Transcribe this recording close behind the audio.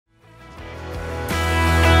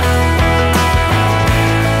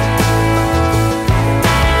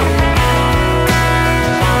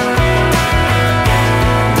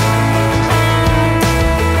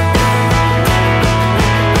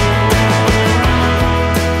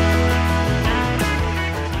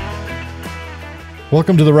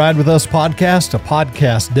Welcome to the Ride With Us podcast, a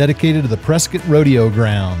podcast dedicated to the Prescott Rodeo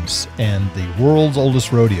Grounds and the world's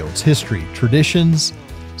oldest rodeo. Its history, traditions,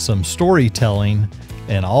 some storytelling,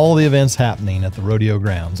 and all the events happening at the rodeo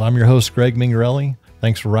grounds. I'm your host, Greg Mingarelli.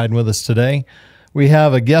 Thanks for riding with us today. We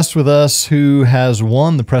have a guest with us who has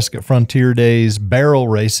won the Prescott Frontier Days barrel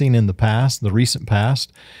racing in the past, the recent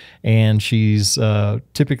past, and she's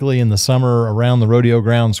typically in the summer around the rodeo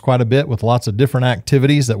grounds quite a bit with lots of different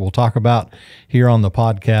activities that we'll talk about here on the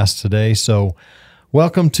podcast today. So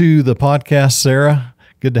welcome to the podcast, Sarah.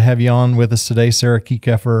 Good to have you on with us today, Sarah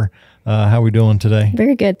Kieckhefer. How are we doing today?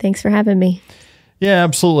 Very good. Thanks for having me. Yeah,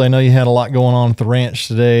 absolutely. I know you had a lot going on at the ranch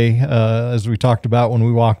today, as we talked about when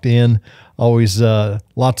we walked in. Always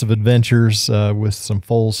lots of adventures with some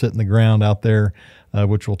foals hitting the ground out there,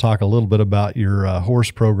 which we'll talk a little bit about your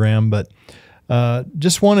horse program. But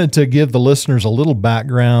just wanted to give the listeners a little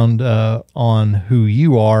background on who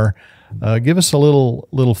you are. Give us a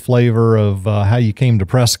little flavor of how you came to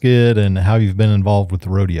Prescott and how you've been involved with the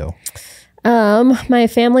rodeo. My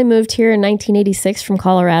family moved here in 1986 from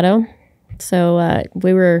Colorado. So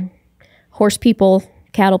we were horse people,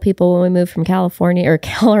 cattle people when we moved from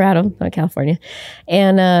Colorado, not California,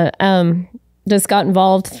 and just got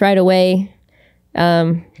involved right away,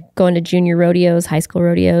 going to junior rodeos, high school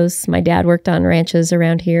rodeos. My dad worked on ranches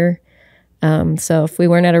around here. So if we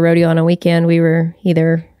weren't at a rodeo on a weekend, we were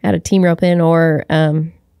either at a team roping or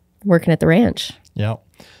working at the ranch. Yeah.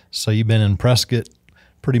 So you've been in Prescott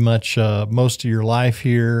pretty much most of your life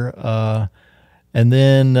here. And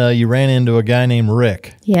then you ran into a guy named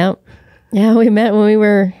Rick. Yeah. Yeah, we met when we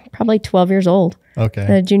were probably 12 years old. Okay. At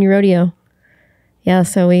a junior rodeo. Yeah,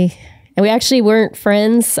 so we actually weren't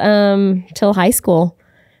friends till high school.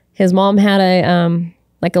 His mom had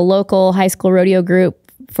a local high school rodeo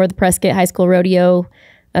group for the Prescott High School Rodeo.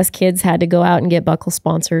 Us kids had to go out and get buckle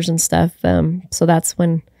sponsors and stuff. So that's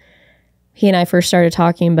when he and I first started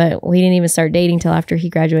talking, but we didn't even start dating till after he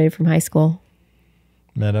graduated from high school.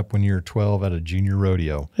 Met up when you were 12 at a junior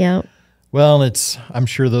rodeo. Yeah. Well, I'm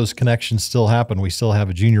sure those connections still happen. We still have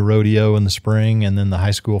a junior rodeo in the spring, and then the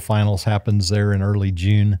high school finals happens there in early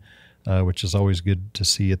June, which is always good to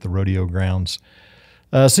see at the rodeo grounds.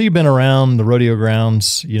 So you've been around the rodeo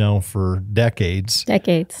grounds, for decades.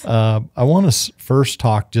 Decades. I want to first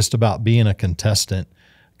talk just about being a contestant,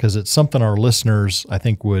 because it's something our listeners, I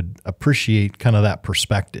think, would appreciate, kind of that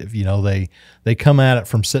perspective. They come at it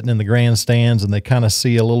from sitting in the grandstands and they kind of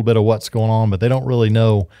see a little bit of what's going on, but they don't really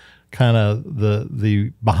know kind of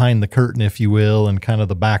the behind the curtain, if you will, and kind of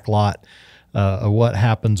the back lot of what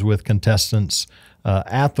happens with contestants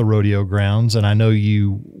at the rodeo grounds. And I know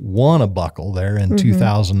you won a buckle there in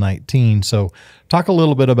 2019. So talk a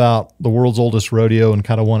little bit about the world's oldest rodeo and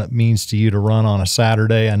kind of what it means to you to run on a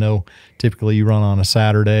Saturday. I know typically you run on a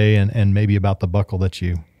Saturday, and maybe about the buckle that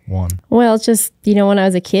you won. Well, it's just, when I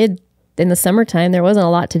was a kid in the summertime, there wasn't a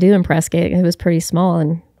lot to do in Prescott. It was pretty small.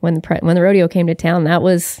 And when the rodeo came to town, that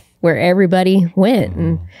was where everybody went.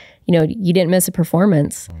 And, you didn't miss a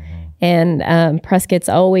performance. And Prescott's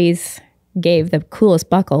always gave the coolest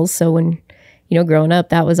buckles. So when, growing up,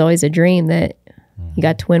 that was always a dream that you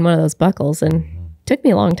got to win one of those buckles. And it took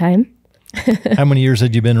me a long time. How many years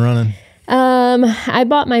had you been running? I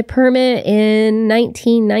bought my permit in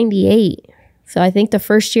 1998. So I think the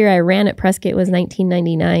first year I ran at Prescott was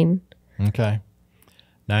 1999. Okay.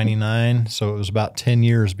 99. So it was about 10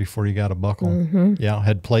 years before you got a buckle. Yeah.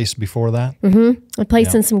 Had placed before that? I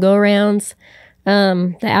placed in some go-arounds.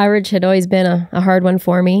 The average had always been a hard one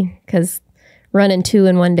for me because running 2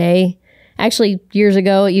 in one day. Actually, years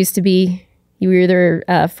ago, it used to be you were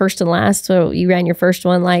either first and last. So you ran your first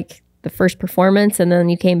one like the first performance, and then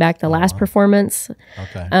you came back the last performance.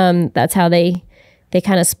 Okay. That's how they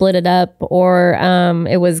kind of split it up. Or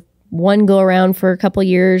it was one go-around for a couple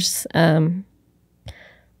years.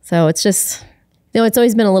 So it's just, it's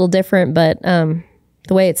always been a little different, but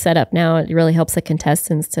the way it's set up now, it really helps the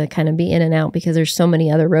contestants to kind of be in and out because there's so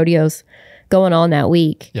many other rodeos going on that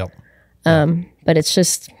week. Yep. But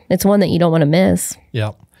it's one that you don't want to miss.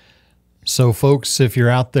 Yep. So folks, if you're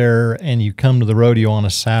out there and you come to the rodeo on a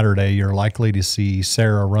Saturday, you're likely to see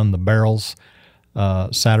Sarah run the barrels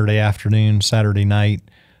Saturday afternoon, Saturday night.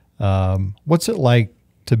 What's it like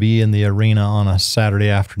to be in the arena on a Saturday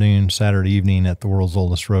afternoon, Saturday evening at the world's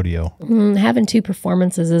oldest rodeo? Having 2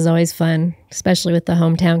 performances is always fun, especially with the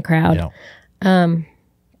hometown crowd. Yeah.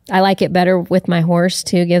 I like it better with my horse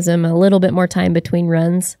too. It gives them a little bit more time between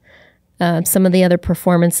runs. Some of the other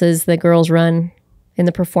performances, the girls run in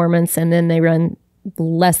the performance and then they run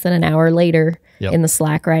less than an hour later in the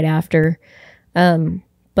slack right after.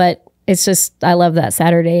 But it's just, I love that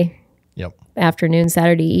Saturday afternoon,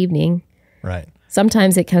 Saturday evening. Right.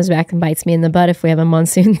 sometimes it comes back and bites me in the butt if we have a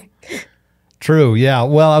monsoon. True. Yeah.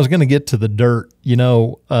 Well, I was going to get to the dirt.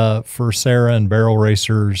 For Sarah and barrel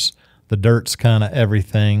racers, the dirt's kind of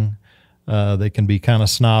everything. They can be kind of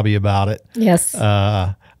snobby about it. Yes.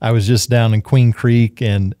 I was just down in Queen Creek,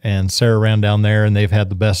 and Sarah ran down there, and they've had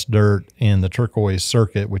the best dirt in the Turquoise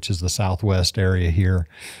Circuit, which is the southwest area here,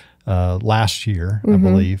 last year, I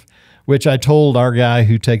believe, which I told our guy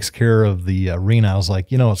who takes care of the arena. I was like,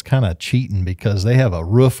 it's kind of cheating because they have a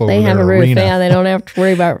roof over their arena. They have a roof, yeah. They don't have to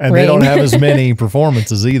worry about and rain. They don't have as many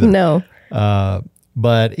performances either. No.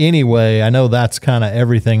 But anyway, I know that's kind of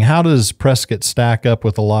everything. How does Prescott stack up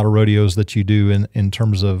with a lot of rodeos that you do in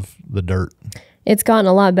terms of the dirt? It's gotten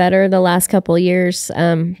a lot better the last couple of years.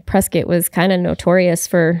 Prescott was kind of notorious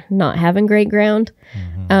for not having great ground.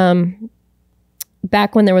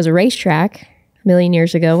 Back when there was a racetrack, a million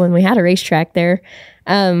years ago, when we had a racetrack there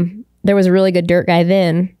was a really good dirt guy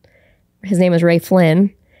then. His name was Ray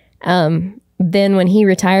Flynn. Then when he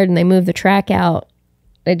retired and they moved the track out,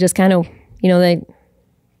 it just kind of,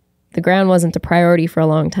 the ground wasn't the priority for a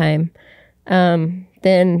long time.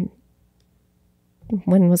 Then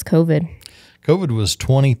when was COVID? COVID was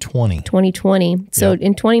 2020. 2020. So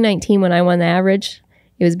in 2019, when I won the average,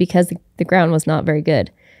 it was because the ground was not very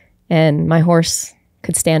good. And my horse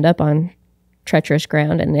could stand up on treacherous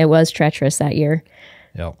ground, and it was treacherous that year.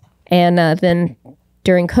 Yep. And then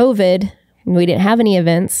during COVID, we didn't have any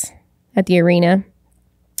events at the arena.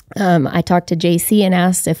 I talked to JC and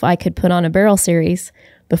asked if I could put on a barrel series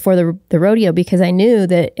before the rodeo, because I knew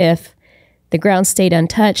that if the ground stayed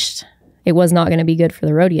untouched, it was not going to be good for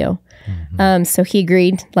the rodeo. So he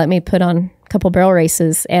agreed, let me put on a couple barrel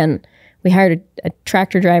races, and we hired a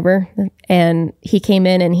tractor driver, and he came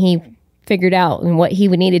in and he figured out what he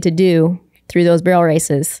needed to do through those barrel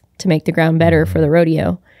races to make the ground better for the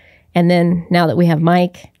rodeo. And then now that we have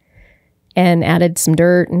Mike and added some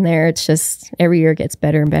dirt in there, it's just every year it gets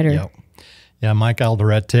better and better. Yep. Yeah, Mike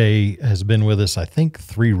Alderete has been with us, I think,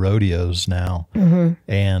 3 rodeos now.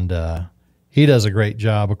 And he does a great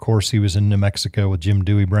job. Of course, he was in New Mexico with Jim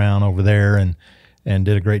Dewey Brown over there and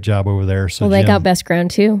did a great job over there. So they got best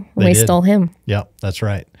ground too when we stole him. Yep, that's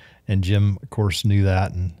right. And Jim, of course, knew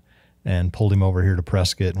that and pulled him over here to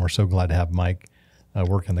Prescott. And we're so glad to have Mike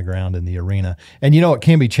working the ground in the arena. And, it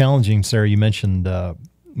can be challenging, Sarah. You mentioned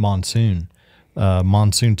monsoon.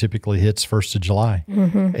 Monsoon typically hits 1st of July.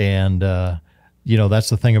 And, that's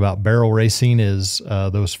the thing about barrel racing is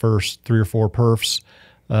those first 3 or 4 perfs,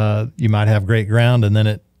 you might have great ground, and then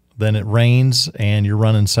it rains, and you're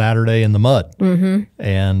running Saturday in the mud.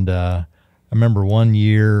 And I remember one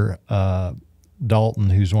year, Dalton,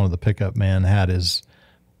 who's one of the pickup men, had his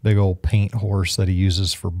big old paint horse that he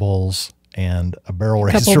uses for bulls, and a barrel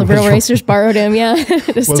racer. A couple of the barrel racers borrowed him,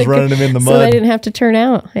 was running him in the mud. So they didn't have to turn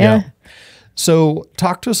out. Yeah. So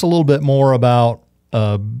talk to us a little bit more about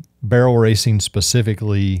barrel racing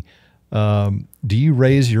specifically. Do you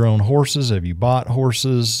raise your own horses? Have you bought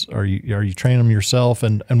horses? Are you training them yourself?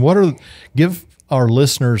 And give our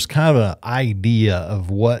listeners kind of an idea of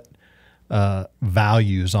what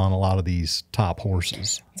values on a lot of these top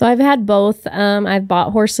horses. So I've had both. I've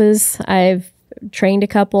bought horses. I've trained a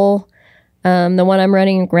couple. The one I'm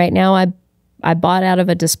running right now, I bought out of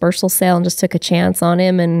a dispersal sale and just took a chance on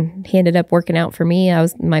him, and he ended up working out for me.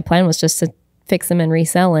 My plan was just to fix him and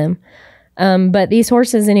resell him. But these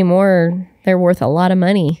horses anymore, they're worth a lot of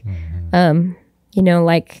money.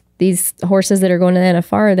 Like these horses that are going to the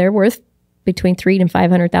NFR, they're worth between $300,000 and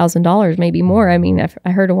 $500,000, maybe more. I mean, I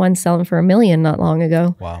heard of one selling for $1 million not long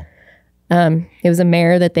ago. Wow. It was a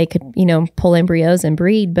mare that they could, pull embryos and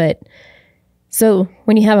breed. But so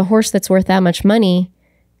when you have a horse that's worth that much money,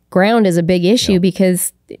 ground is a big issue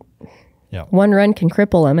because one run can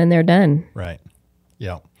cripple them and they're done. Right.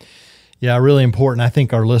 Yeah. Yeah, really important. I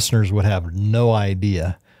think our listeners would have no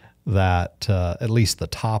idea that at least the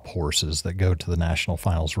top horses that go to the National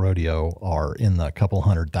Finals Rodeo are in the couple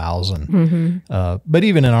 $100,000. But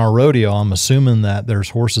even in our rodeo, I'm assuming that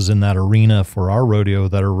there's horses in that arena for our rodeo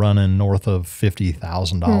that are running north of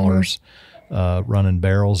 $50,000, running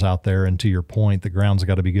barrels out there. And to your point, the ground's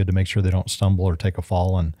got to be good to make sure they don't stumble or take a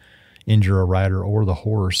fall and injure a rider or the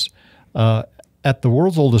horse. At the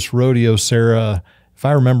world's oldest rodeo, Sarah, if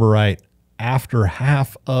I remember right, after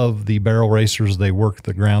half of the barrel racers, they work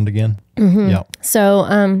the ground again. Yep.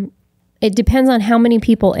 So it depends on how many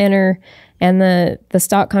people enter, and the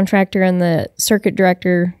stock contractor and the circuit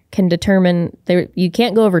director can determine. You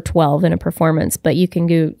can't go over 12 in a performance, but you can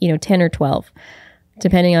go 10 or 12,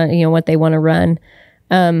 depending on what they want to run.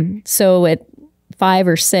 So at 5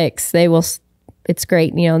 or 6, they will. It's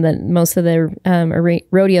great, that most of the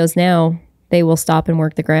rodeos now they will stop and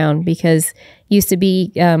work the ground, because used to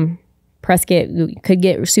be Prescott could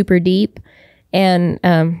get super deep, and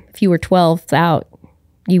if you were 12th out,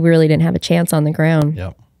 you really didn't have a chance on the ground.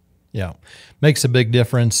 Yep. Yeah. Makes a big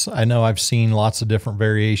difference. I know I've seen lots of different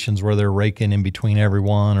variations where they're raking in between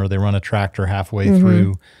everyone, or they run a tractor halfway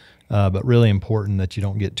through. But really important that you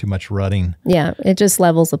don't get too much rutting. Yeah. It just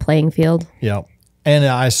levels the playing field. Yeah. And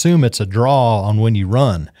I assume it's a draw on when you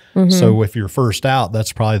run. So if you're first out,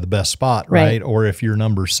 that's probably the best spot, right? Or if you're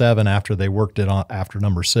number 7 after they worked it on after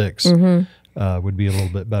number 6, would be a little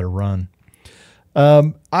bit better run.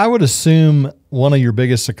 I would assume one of your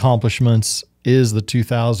biggest accomplishments is the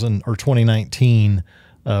 2019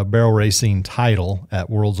 barrel racing title at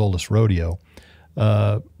World's Oldest Rodeo.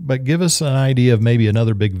 But give us an idea of maybe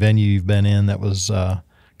another big venue you've been in that was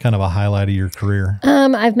kind of a highlight of your career.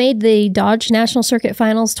 I've made the Dodge National Circuit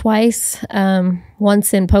Finals twice,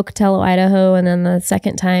 once in Pocatello, Idaho, and then the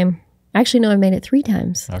second time, actually, no, I made it 3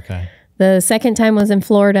 times. Okay. The second time was in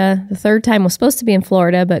Florida. The third time was supposed to be in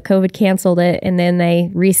Florida, but COVID canceled it, and then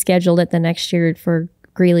they rescheduled it the next year for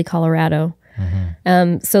Greeley, Colorado.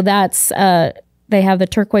 So that's, they have the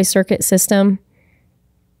turquoise circuit system,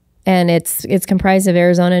 and it's comprised of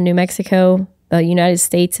Arizona and New Mexico. The United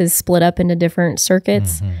States is split up into different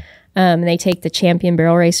circuits. And they take the champion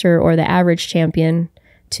barrel racer or the average champion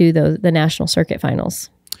to the national circuit finals.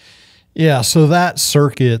 Yeah, so that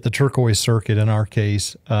circuit, the turquoise circuit in our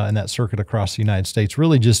case, and that circuit across the United States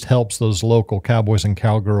really just helps those local cowboys and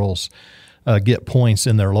cowgirls get points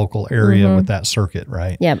in their local area with that circuit,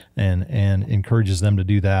 right? Yep. And encourages them to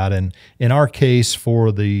do that. And in our case,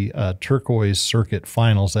 for the turquoise circuit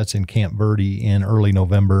finals, that's in Camp Verde in early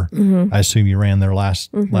November. I assume you ran there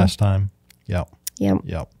last time. Yep.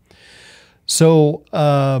 So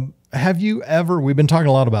have you ever, we've been talking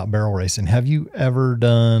a lot about barrel racing. Have you ever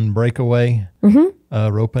done breakaway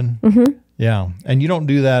roping? Yeah. And you don't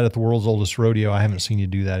do that at the World's Oldest Rodeo. I haven't seen you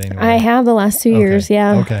do that anywhere. I have the last 2 years,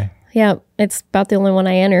 yeah. Okay. Yeah, it's about the only one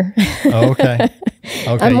I enter. Okay.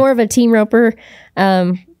 I'm more of a team roper,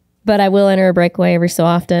 but I will enter a breakaway every so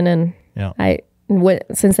often. And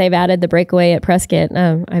since they've added the breakaway at Prescott,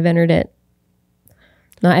 I've entered it.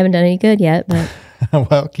 No, I haven't done any good yet, but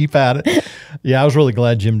well, keep at it. Yeah, I was really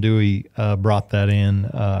glad Jim Dewey brought that in.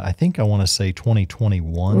 I think I want to say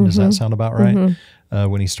 2021. Does that sound about right?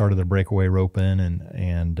 When he started the breakaway roping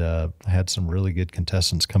and had some really good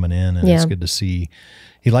contestants coming in, and it's good to see.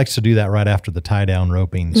 He likes to do that right after the tie down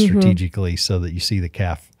roping strategically, so that you see the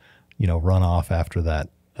calf, run off after that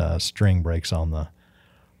string breaks on the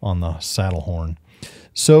saddle horn.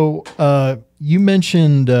 So you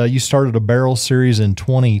mentioned you started a barrel series in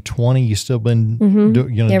 2020. You still been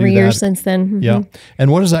every year since then. Yeah.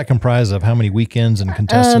 And what does that comprise of? How many weekends and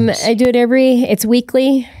contestants? I do it it's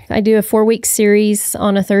weekly. I do a 4-week series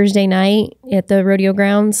on a Thursday night at the rodeo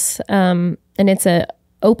grounds. And it's a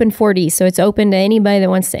open 4D. So it's open to anybody that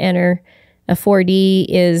wants to enter. A 4D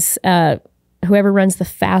is whoever runs the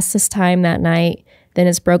fastest time that night. Then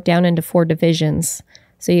it's broke down into 4 divisions.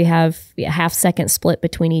 So you have a half-second split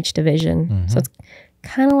between each division. So it's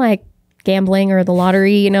kind of like gambling or the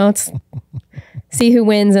lottery, It's see who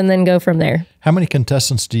wins and then go from there. How many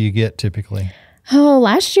contestants do you get typically? Oh,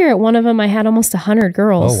 last year at one of them, I had almost 100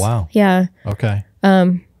 girls. Oh, wow. Yeah. Okay.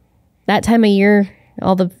 That time of year,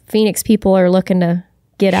 all the Phoenix people are looking to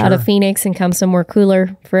get out of Phoenix and come somewhere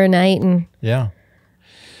cooler for a night. And yeah.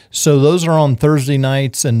 So those are on Thursday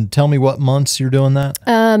nights, and tell me what months you're doing that?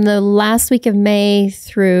 The last week of May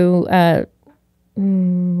through,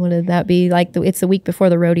 what did that be? It's the week before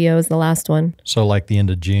the rodeo is the last one. So like the end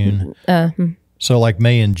of June. So like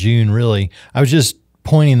May and June, really. I was just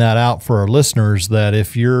pointing that out for our listeners that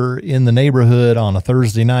if you're in the neighborhood on a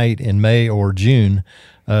Thursday night in May or June,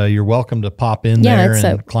 you're welcome to pop in there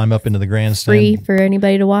and climb up into the grandstand. Free for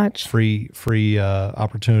anybody to watch. Free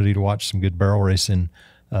opportunity to watch some good barrel racing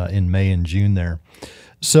in May and June there.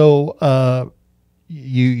 So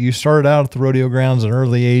you started out at the rodeo grounds at an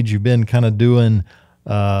early age. You've been kind of doing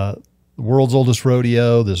World's Oldest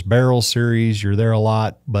Rodeo, this barrel series. You're there a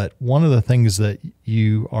lot. But one of the things that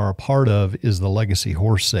you are a part of is the Legacy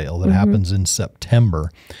Horse Sale that happens in September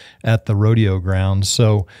at the rodeo grounds.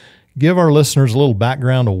 So give our listeners a little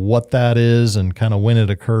background of what that is and kind of when it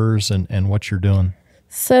occurs and what you're doing.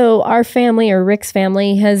 So our family, or Rick's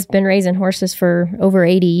family, has been raising horses for over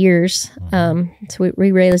 80 years. So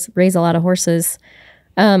we raise a lot of horses.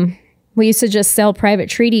 We used to just sell private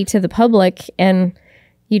treaty to the public, and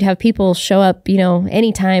you'd have people show up,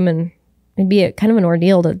 anytime, and it'd be kind of an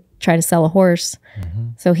ordeal to try to sell a horse.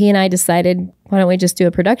 So he and I decided, why don't we just do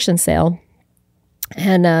a production sale?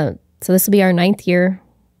 And so this will be our 9th year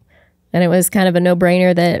And it was kind of a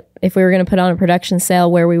no-brainer that if we were going to put on a production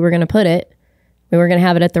sale, where we were going to put it, we were going to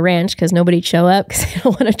have it at the ranch because nobody'd show up because they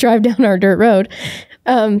don't want to drive down our dirt road.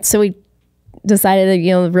 So we decided that,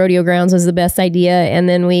 the rodeo grounds was the best idea. And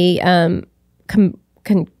then we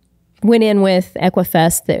went in with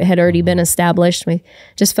Equifest that had already been established. We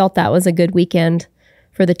just felt that was a good weekend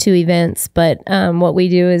for the two events. But what we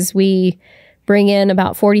do is we bring in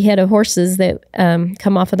about 40 head of horses that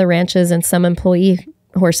come off of the ranches and some employee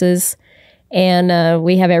horses. And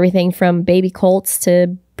we have everything from baby colts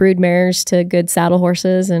to brood mares to good saddle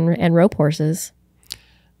horses and rope horses.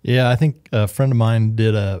 Yeah, I think a friend of mine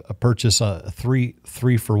did a purchase, a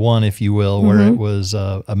three for one, if you will, where it was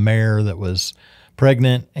a mare that was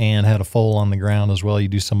pregnant and had a foal on the ground as well. You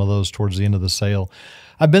do some of those towards the end of the sale.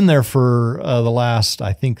 I've been there for the last,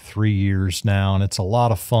 I think, 3 years now, and it's a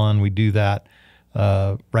lot of fun. We do that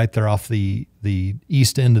right there off the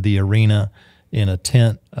east end of the arena in a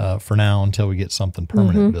tent for now until we get something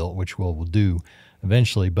permanent built, which we'll do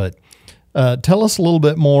eventually. But tell us a little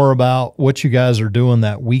bit more about what you guys are doing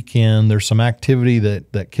that weekend. There's some activity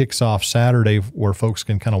that kicks off Saturday where folks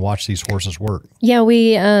can kind of watch these horses work. Yeah,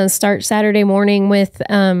 we start Saturday morning with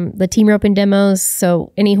the team roping demos.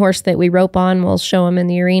 So any horse that we rope on, we'll show them in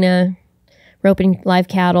the arena, roping live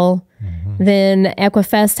cattle. Then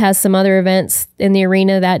Equifest has some other events in the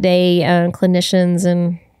arena that day, clinicians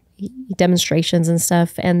and demonstrations and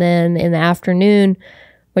stuff. And then in the afternoon,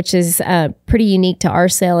 which is pretty unique to our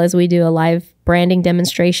sale, as we do a live branding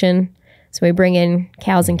demonstration. So we bring in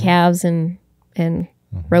cows and calves and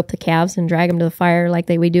rope the calves and drag them to the fire like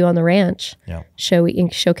we do on the ranch. Yeah.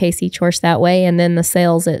 Showcase each horse that way, and then the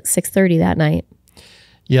sales at 6:30 that night.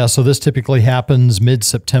 Yeah, so this typically happens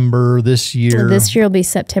mid-September this year. This year will be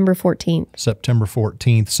September 14th. September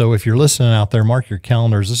 14th. So if you're listening out there, mark your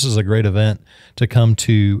calendars. This is a great event to come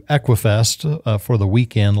to Equifest for the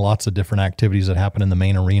weekend. Lots of different activities that happen in the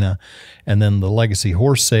main arena. And then the Legacy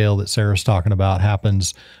Horse Sale that Sarah's talking about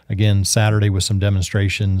happens, again, Saturday with some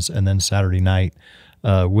demonstrations, and then Saturday night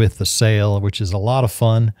with the sale, which is a lot of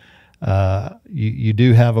fun. You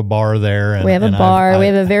do have a bar there. And, we have a bar. We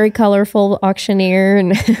have a very colorful auctioneer,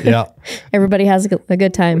 and yeah, everybody has a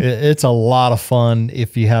good time. It's a lot of fun.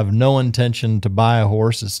 If you have no intention to buy a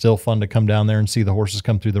horse, it's still fun to come down there and see the horses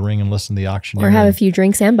come through the ring and listen to the auctioneer. Or have a few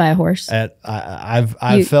drinks and buy a horse.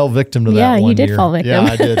 I fell victim to that one year. Yeah, you did fall victim.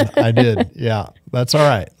 Yeah, I did. Yeah, that's all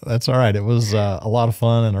right. That's all right. It was a lot of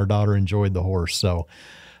fun, and our daughter enjoyed the horse. So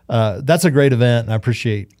that's a great event, and I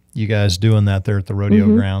appreciate you guys doing that there at the rodeo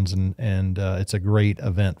grounds, and it's a great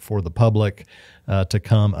event for the public to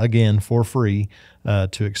come, again, for free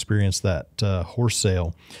to experience that horse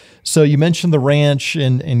sale. So you mentioned the ranch,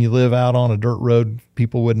 and you live out on a dirt road.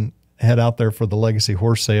 People wouldn't head out there for the Legacy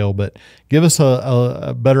Horse Sale, but give us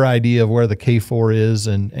a better idea of where the K4 is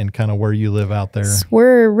and kind of where you live out there.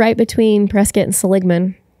 We're right between Prescott and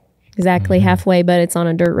Seligman, exactly halfway, but it's on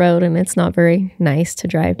a dirt road, and it's not very nice to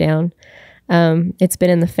drive down. It's been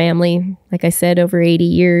in the family, like I said, over 80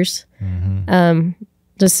 years.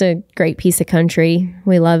 Just a great piece of country.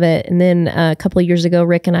 We love it. And then a couple of years ago,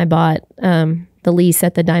 Rick and I bought the lease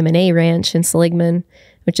at the Diamond A Ranch in Seligman,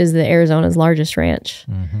 which is the Arizona's largest ranch.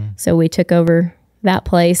 So we took over that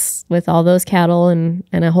place with all those cattle and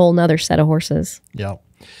a whole nother set of horses. Yeah.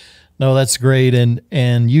 No, that's great.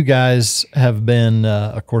 And you guys have been,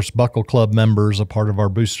 of course, Buckle Club members, a part of our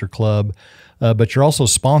booster club. But you're also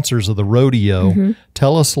sponsors of the rodeo.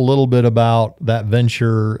 Tell us a little bit about that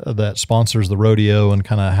venture that sponsors the rodeo and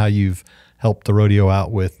kind of how you've helped the rodeo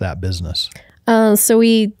out with that business. It's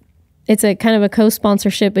a kind of a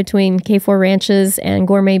co-sponsorship between K4 Ranches and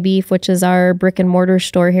Gourmet Beef, which is our brick and mortar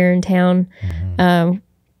store here in town. A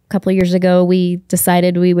couple of years ago, we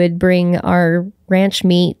decided we would bring our ranch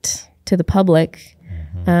meat to the public.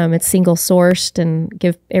 It's single sourced and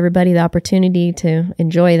give everybody the opportunity to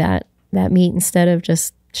enjoy that meat instead of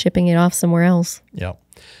just shipping it off somewhere else. Yeah.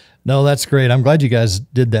 No, that's great. I'm glad you guys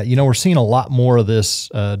did that. We're seeing a lot more of this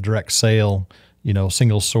direct sale,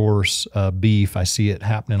 single source beef. I see it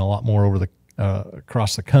happening a lot more over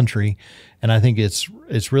across the country. And I think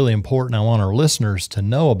it's really important. I want our listeners to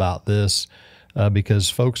know about this because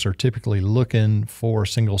folks are typically looking for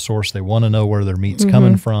single source. They want to know where their meat's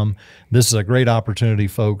coming from. This is a great opportunity,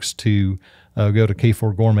 folks, to go to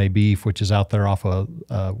K4 Gourmet Beef, which is out there off of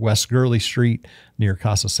West Gurley Street near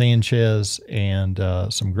Casa Sanchez, and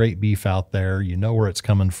some great beef out there. You know where it's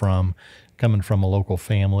coming from a local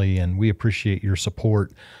family, and we appreciate your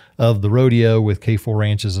support of the rodeo with K4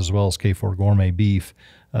 Ranches as well as K4 Gourmet Beef.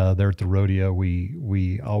 There at the rodeo,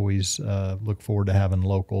 we always look forward to having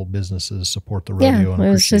local businesses support the rodeo. Yeah,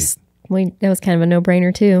 it was kind of a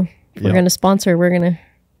no-brainer too. If we're going to sponsor, we're going to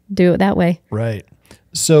do it that way. Right.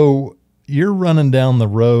 So you're running down the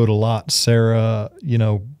road a lot, Sarah,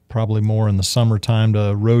 probably more in the summertime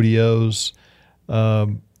to rodeos.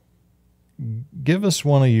 Give us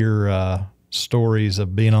one of your stories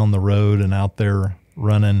of being on the road and out there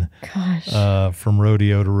running. Gosh. From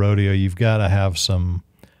rodeo to rodeo. You've got to have some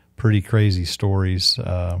pretty crazy stories.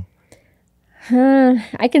 I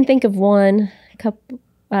can think of one.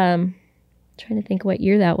 Trying to think what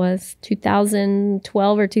year that was.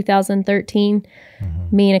 2012 or 2013.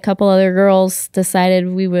 Me and a couple other girls decided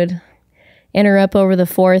we would enter up over the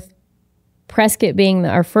 4th. Prescott being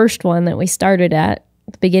our first one that we started at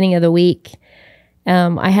the beginning of the week.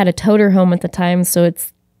 I had a toter home at the time, so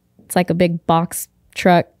it's like a big box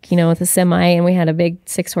truck, with a semi, and we had a big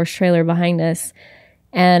 6-horse trailer behind us.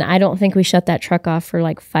 And I don't think we shut that truck off for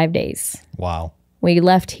like 5 days. Wow. We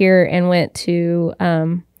left here and went to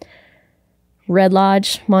Red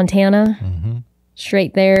Lodge, Montana,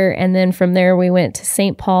 straight there. And then from there, we went to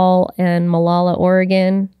St. Paul and Malala,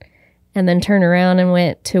 Oregon, and then turned around and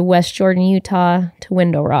went to West Jordan, Utah, to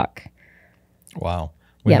Window Rock. Wow.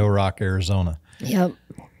 Window Rock, Arizona. Yep.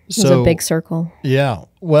 It was a big circle. Yeah.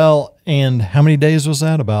 Well, and how many days was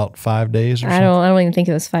that? About 5 days or something? I don't even think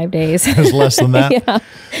it was 5 days. It was less than that? Yeah.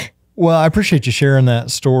 Well, I appreciate you sharing that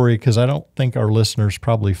story because I don't think our listeners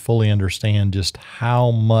probably fully understand just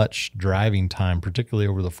how much driving time, particularly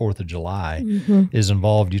over the 4th of July, is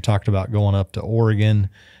involved. You talked about going up to Oregon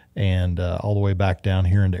and all the way back down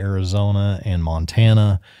here into Arizona and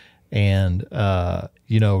Montana. And,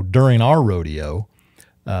 during our rodeo,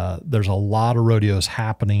 there's a lot of rodeos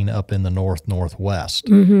happening up in the northwest.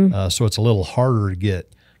 So it's a little harder to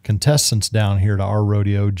get contestants down here to our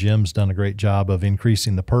rodeo. Jim's done a great job of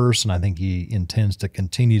increasing the purse, and I think he intends to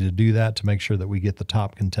continue to do that to make sure that we get the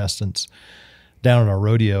top contestants down at our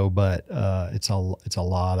rodeo. But it's a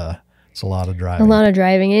lot of driving. A lot of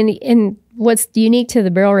driving. And what's unique to the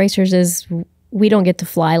barrel racers is we don't get to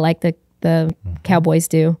fly like the cowboys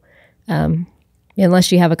do.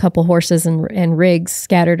 Unless you have a couple horses and rigs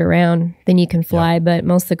scattered around, then you can fly. Yep. But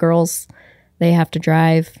most of the girls, they have to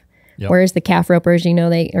drive. Yep. Whereas the calf ropers,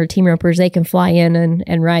 or team ropers, they can fly in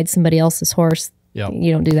and ride somebody else's horse. Yep.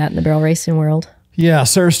 You don't do that in the barrel racing world. Yeah,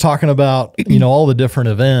 Sarah's talking about, all the different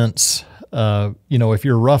events. If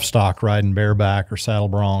you're rough stock riding bareback or saddle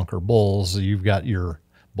bronc or bulls, you've got your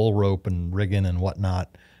bull rope and rigging and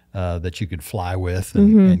whatnot. That you could fly with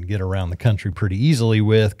and get around the country pretty easily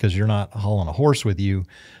with because you're not hauling a horse with you.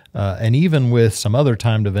 And even with some other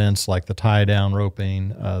timed events like the tie-down roping,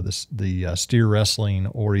 the steer wrestling,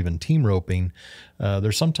 or even team roping,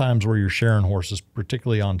 there's some times where you're sharing horses,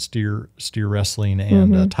 particularly on steer wrestling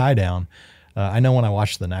and tie-down. I know when I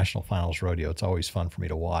watch the National Finals Rodeo, it's always fun for me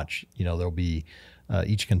to watch. There'll be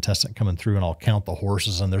each contestant coming through, and I'll count the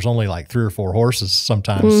horses, and there's only like 3 or 4 horses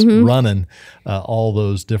sometimes running all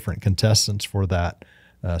those different contestants for that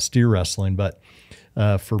steer wrestling. But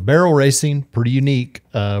for barrel racing, pretty unique,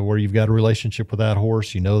 where you've got a relationship with that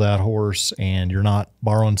horse, that horse, and you're not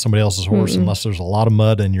borrowing somebody else's horse unless there's a lot of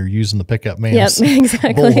mud and you're using the pickup man's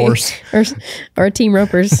bull horse. or a team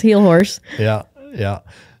roper's heel horse. Yeah.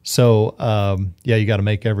 So, you got to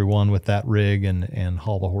make everyone with that rig and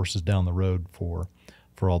haul the horses down the road for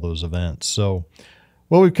all those events. So,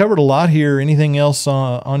 well, we've covered a lot here. Anything else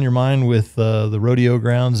on your mind with the rodeo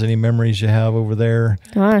grounds? Any memories you have over there?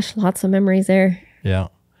 Gosh, lots of memories there. Yeah.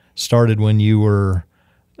 Started when you were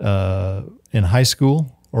in high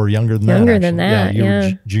school or younger than that? Younger than that, you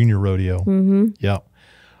were junior rodeo. Yeah.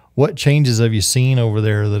 What changes have you seen over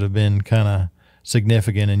there that have been kind of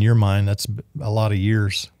significant in your mind? That's a lot of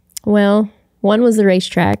years. Well, one was the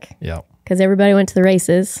racetrack. Yeah. Because everybody went to the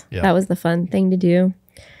races. Yeah. That was the fun thing to do.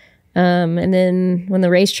 And then when the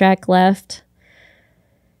racetrack left,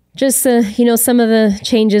 just, some of the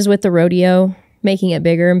changes with the rodeo, making it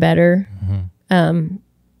bigger and better,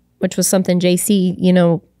 which was something JC,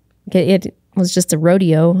 it was just a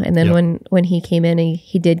rodeo. And then when he came in,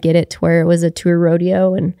 he did get it to where it was a tour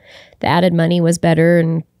rodeo, and the added money was better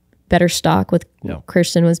and better stock with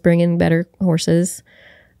Christian was bringing better horses.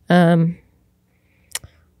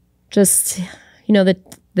 Just,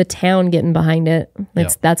 the town getting behind it.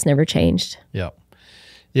 That's never changed. Yeah.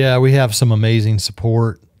 Yeah. We have some amazing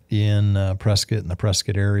support in Prescott and the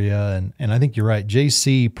Prescott area. And I think you're right.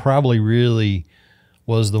 JC probably really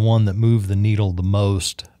was the one that moved the needle the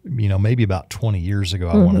most, maybe about 20 years ago,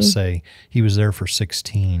 I want to say. He was there for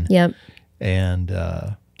 16. Yep. And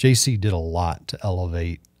JC did a lot to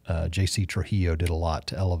elevate, JC Trujillo did a lot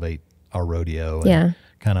to elevate our rodeo and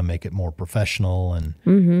kind of make it more professional and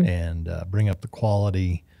bring up the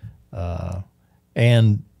quality.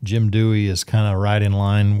 And Jim Dewey is kind of right in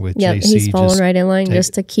line with Yep, JC. he's falling right in line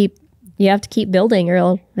just to keep, you have to keep building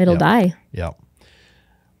or it'll die. Yeah.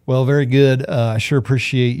 Well, very good. I sure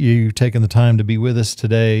appreciate you taking the time to be with us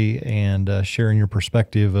today and sharing your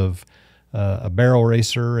perspective of a barrel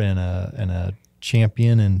racer and a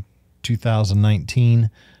champion in 2019.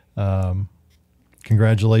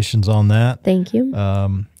 Congratulations on that. Thank you.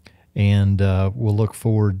 And we'll look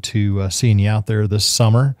forward to seeing you out there this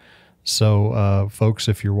summer. So, folks,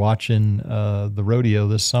 if you're watching the rodeo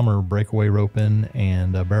this summer, Breakaway Roping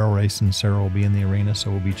and Barrel Racing, Sarah will be in the arena, so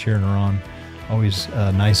we'll be cheering her on. Always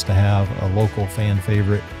nice to have a local fan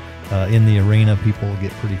favorite in the arena. People will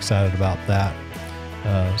get pretty excited about that.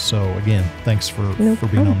 So, again, thanks for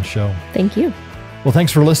being on the show. Thank you. Well,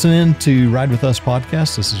 thanks for listening to Ride With Us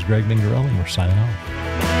podcast. This is Greg Mingarelli, and we're signing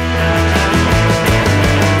off.